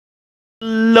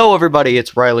Hello everybody,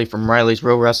 it's Riley from Riley's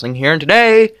Real Wrestling here, and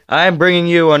today I'm bringing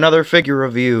you another figure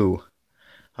review.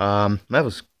 That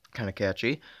was kind of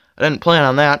catchy. I didn't plan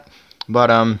on that, but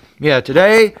yeah,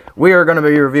 today we are going to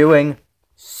be reviewing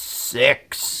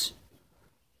Syxx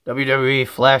WWE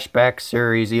Flashback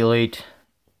Series Elite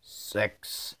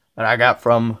Syxx that I got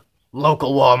from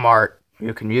local Walmart.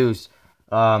 You can use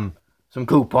some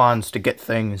coupons to get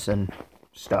things and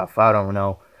stuff. I don't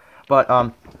know,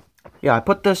 but yeah, I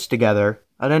put this together.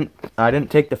 I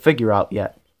didn't take the figure out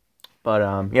yet.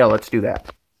 But yeah, let's do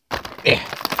that. Yeah.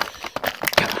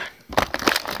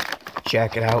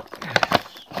 Check it out.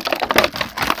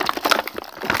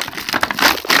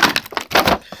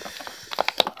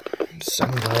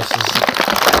 Sunglasses.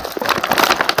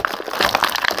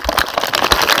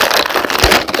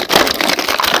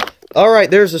 Alright,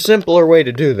 there's a simpler way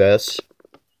to do this.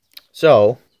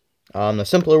 So, the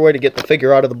simpler way to get the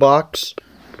figure out of the box.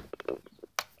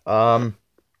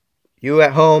 You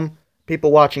at home,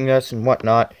 people watching this and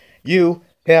whatnot, you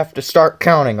have to start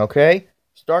counting, okay?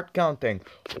 Start counting.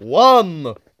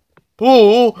 1,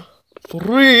 2,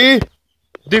 3.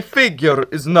 The figure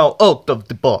is now out of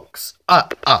the box.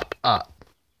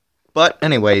 But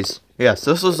anyways, yes,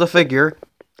 this is the figure.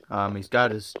 He's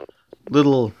got his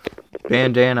little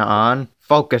bandana on.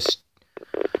 Focus.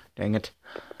 Dang it.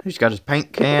 He's got his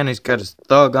paint can. He's got his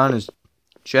thug on his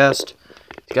chest.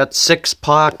 He's got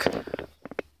Syxx-Pac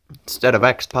instead of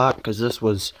X-Pac, because this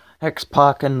was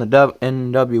X-Pac in the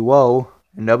NWO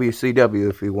and WCW.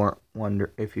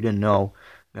 If you didn't know,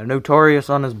 got Notorious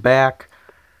on his back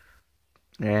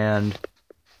and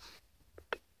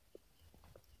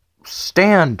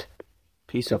stand.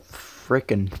 Piece of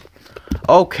frickin'.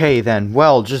 Okay then.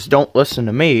 Well, just don't listen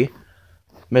to me,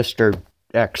 Mr.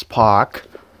 X-Pac.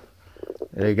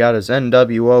 He got his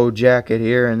NWO jacket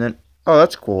here, and then oh,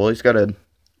 that's cool. He's got a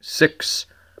Syxx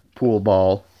pool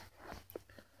ball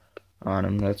on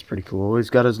him. That's pretty cool. He's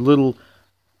got his little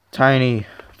tiny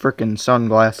frickin'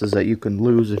 sunglasses that you can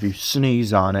lose if you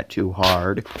sneeze on it too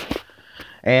hard.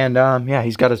 And yeah,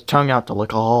 he's got his tongue out to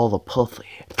lick all the pussy.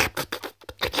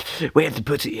 Where's the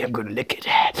pussy? I'm gonna lick it.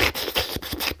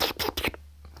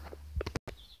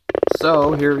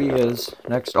 So here he is.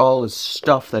 Next, all his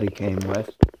stuff that he came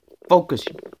with. Focus,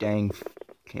 you dang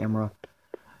camera.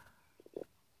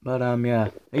 But yeah,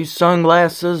 these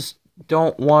sunglasses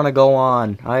don't want to go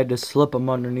on. I had to slip them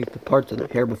underneath the parts of the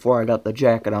hair before I got the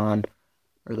jacket on,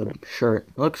 or the shirt.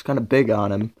 It looks kind of big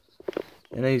on him.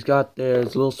 And he's got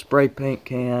his little spray paint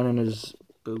can and his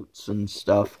boots and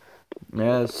stuff.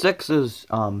 Yeah, Syxx is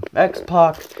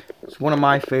X-Pac. It's one of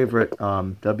my favorite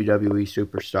WWE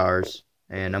superstars,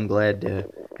 and I'm glad to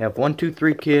have 1, 2,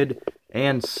 3 Kid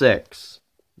and Syxx.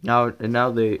 Now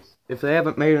if they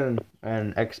haven't made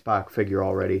an X-Pac figure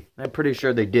already, I'm pretty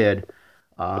sure they did.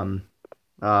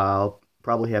 I'll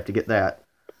probably have to get that.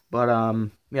 But,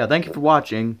 yeah, thank you for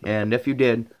watching, and if you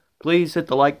did, please hit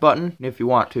the like button if you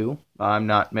want to. I'm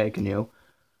not making you,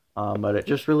 but it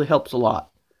just really helps a lot.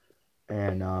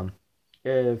 And,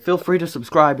 feel free to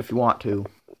subscribe if you want to.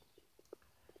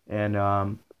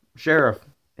 And, share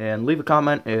and leave a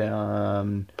comment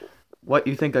what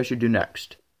you think I should do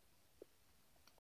next.